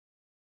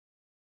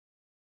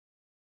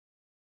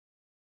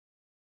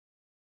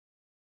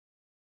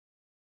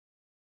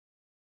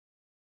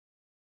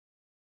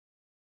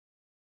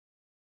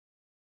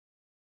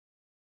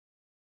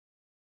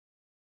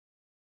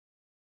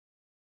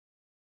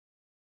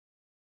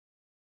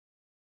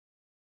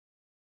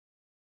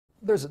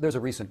There's a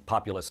recent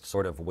populist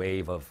sort of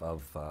wave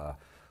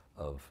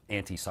of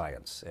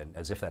anti-science, and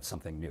as if that's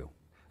something new.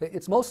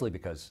 It's mostly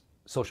because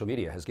social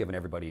media has given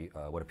everybody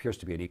what appears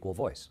to be an equal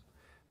voice.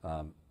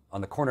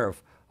 On the corner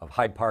of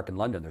Hyde Park in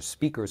London, there's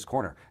Speaker's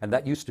Corner, and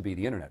that used to be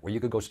the internet, where you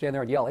could go stand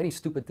there and yell any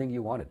stupid thing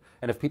you wanted.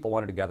 And if people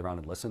wanted to gather around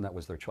and listen, that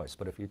was their choice.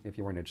 But if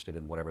you weren't interested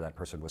in whatever that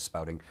person was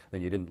spouting,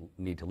 then you didn't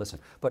need to listen.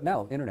 But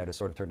now, internet has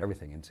sort of turned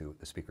everything into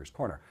the Speaker's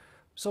Corner.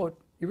 So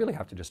you really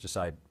have to just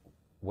decide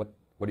what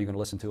are you going to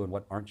listen to and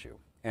what aren't you.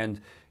 And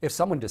if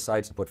someone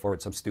decides to put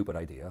forward some stupid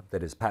idea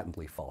that is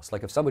patently false,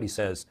 like if somebody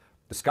says,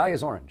 the sky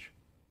is orange,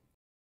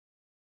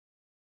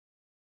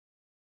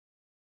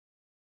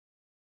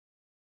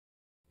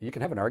 you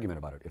can have an argument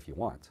about it if you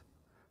want,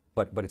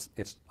 but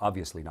it's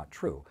obviously not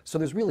true. So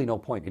there's really no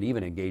point in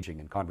even engaging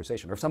in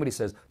conversation. Or if somebody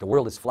says the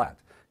world is flat,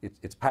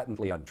 it's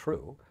patently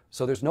untrue.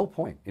 So there's no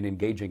point in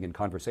engaging in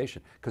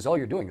conversation, because all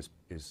you're doing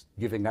is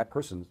giving that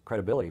person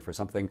credibility for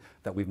something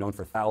that we've known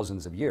for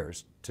thousands of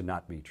years to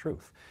not be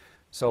truth.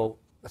 So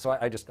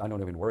I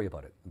don't even worry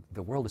about it.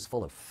 The world is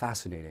full of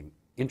fascinating,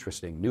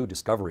 interesting, new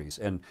discoveries,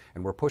 and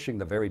we're pushing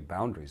the very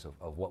boundaries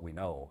of what we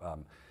know.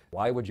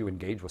 Why would you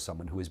engage with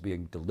someone who is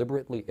being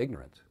deliberately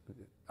ignorant?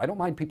 I don't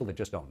mind people that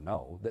just don't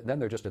know. Then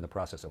they're just in the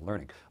process of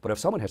learning. But if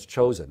someone has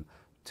chosen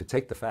to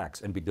take the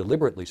facts and be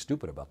deliberately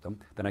stupid about them,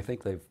 then I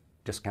think they've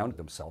discounted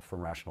themselves from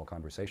rational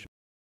conversation.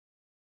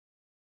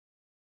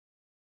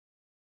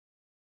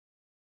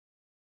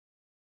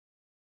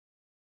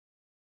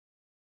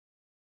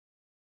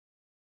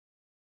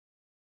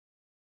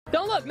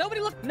 Don't look!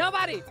 Nobody look!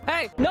 Nobody!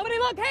 Hey! Nobody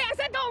look! Hey! I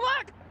said don't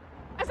look!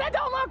 I said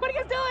don't look! What are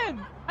you guys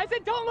doing? I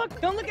said don't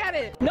look! Don't look at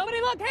it!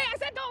 Nobody look! Hey! I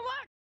said don't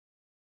look!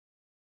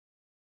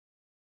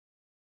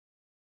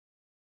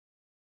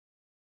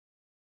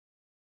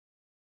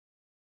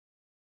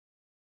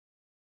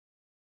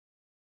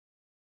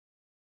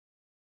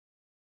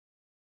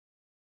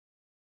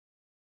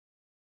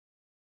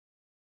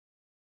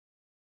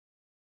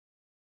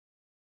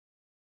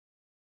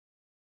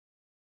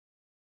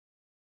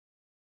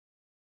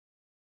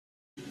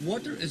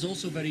 Water is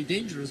also very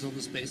dangerous on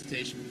the space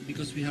station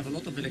because we have a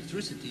lot of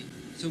electricity,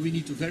 so we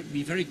need to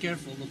be very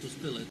careful not to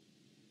spill it.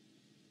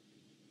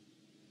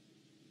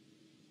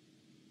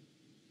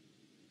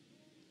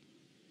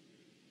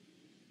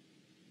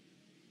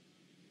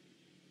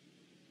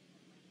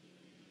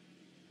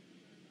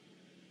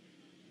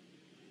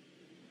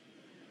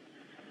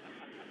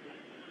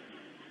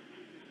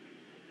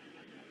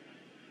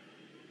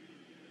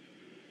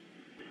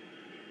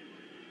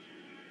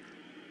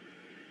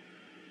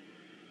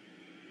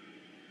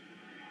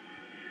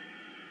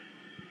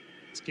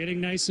 It's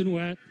getting nice and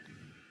wet.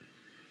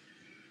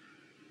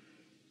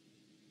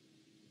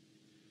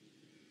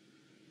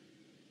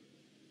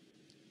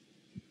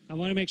 I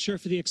want to make sure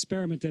for the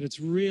experiment that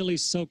it's really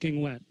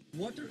soaking wet.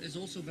 Water is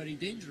also very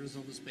dangerous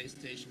on the space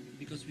station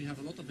because we have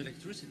a lot of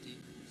electricity,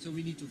 so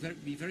we need to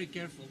be very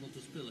careful not to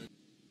spill it.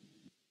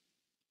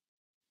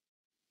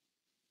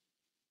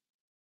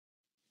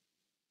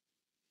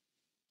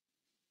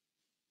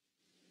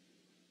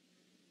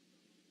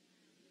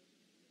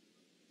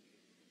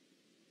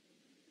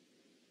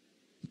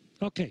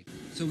 Okay.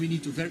 So we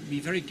need to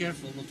be very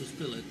careful not to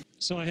spill it.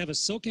 So I have a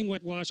soaking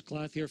wet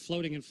washcloth here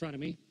floating in front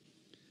of me.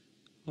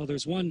 Oh,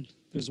 there's one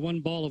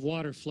ball of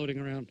water floating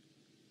around.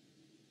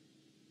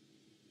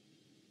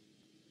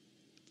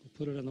 I'll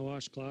put it on the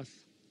washcloth.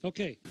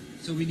 Okay.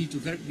 So we need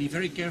to be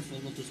very careful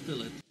not to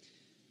spill it.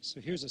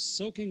 So here's a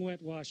soaking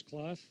wet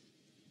washcloth.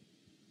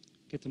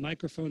 Get the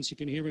microphone so you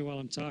can hear me while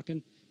I'm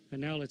talking.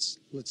 And now let's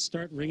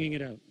start wringing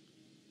it out.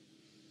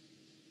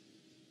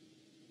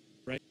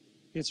 Right?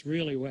 It's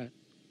really wet.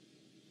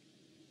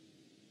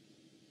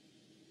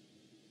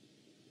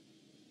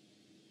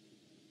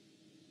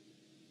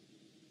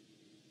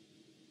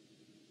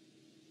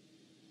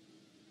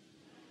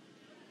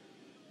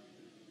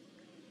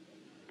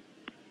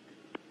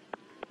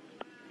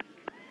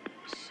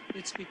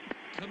 It's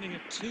becoming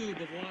a tube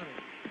of water.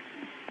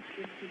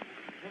 It's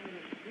becoming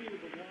a tube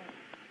of water.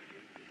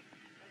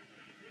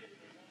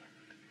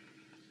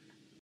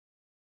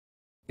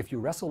 If you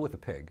wrestle with a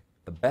pig,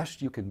 the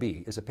best you can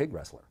be is a pig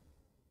wrestler.